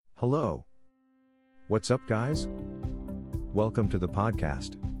Hello. What's up, guys? Welcome to the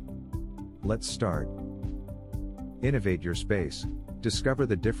podcast. Let's start. Innovate your space. Discover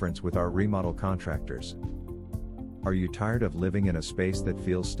the difference with our remodel contractors. Are you tired of living in a space that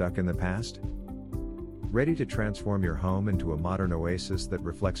feels stuck in the past? Ready to transform your home into a modern oasis that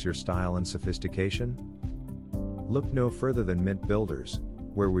reflects your style and sophistication? Look no further than Mint Builders,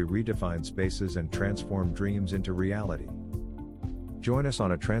 where we redefine spaces and transform dreams into reality. Join us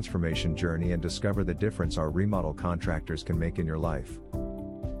on a transformation journey and discover the difference our remodel contractors can make in your life.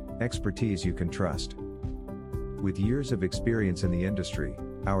 Expertise you can trust. With years of experience in the industry,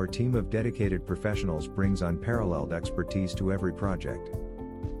 our team of dedicated professionals brings unparalleled expertise to every project.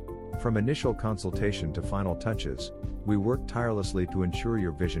 From initial consultation to final touches, we work tirelessly to ensure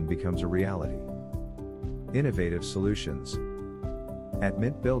your vision becomes a reality. Innovative solutions. At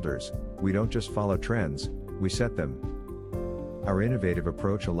Mint Builders, we don't just follow trends, we set them. Our innovative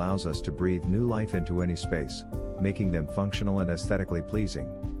approach allows us to breathe new life into any space, making them functional and aesthetically pleasing.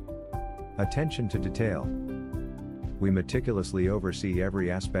 Attention to detail. We meticulously oversee every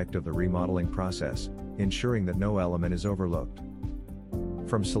aspect of the remodeling process, ensuring that no element is overlooked.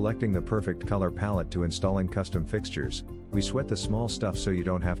 From selecting the perfect color palette to installing custom fixtures, we sweat the small stuff so you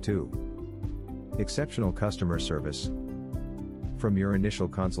don't have to. Exceptional customer service. From your initial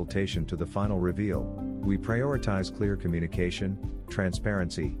consultation to the final reveal, we prioritize clear communication,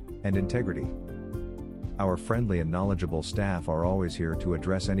 transparency, and integrity. Our friendly and knowledgeable staff are always here to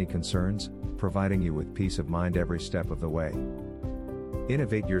address any concerns, providing you with peace of mind every step of the way.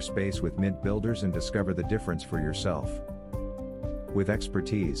 Innovate your space with Mint Builders and discover the difference for yourself. With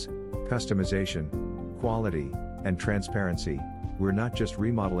expertise, customization, quality, and transparency, we're not just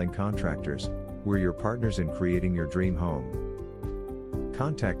remodeling contractors, we're your partners in creating your dream home.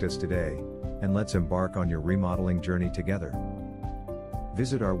 Contact us today, and let's embark on your remodeling journey together.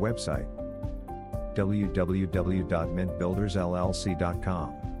 Visit our website,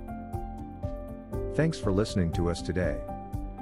 www.mintbuildersllc.com. Thanks for listening to us today.